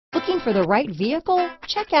Looking for the right vehicle?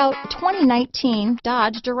 Check out 2019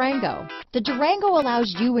 Dodge Durango. The Durango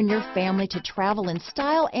allows you and your family to travel in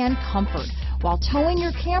style and comfort while towing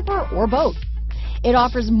your camper or boat. It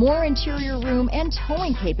offers more interior room and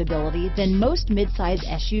towing capability than most midsize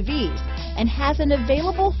SUVs and has an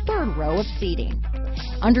available third row of seating.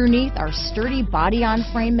 Underneath are sturdy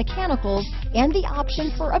body-on-frame mechanicals and the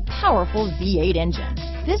option for a powerful V8 engine.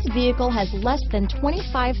 This vehicle has less than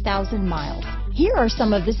 25,000 miles. Here are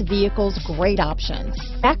some of this vehicle's great options: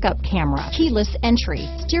 backup camera, keyless entry,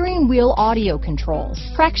 steering wheel audio controls,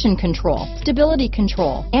 traction control, stability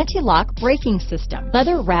control, anti-lock braking system,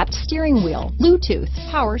 leather-wrapped steering wheel, Bluetooth,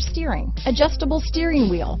 power steering, adjustable steering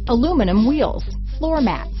wheel, aluminum wheels, floor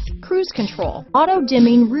mats, cruise control,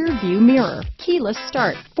 auto-dimming rear view mirror, keyless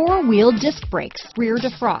start, four-wheel disc brakes, rear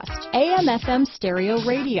defrost, AM/FM stereo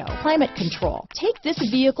radio, climate control. Take this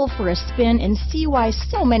vehicle for a spin and see why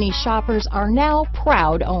so many shoppers are now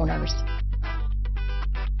proud owners.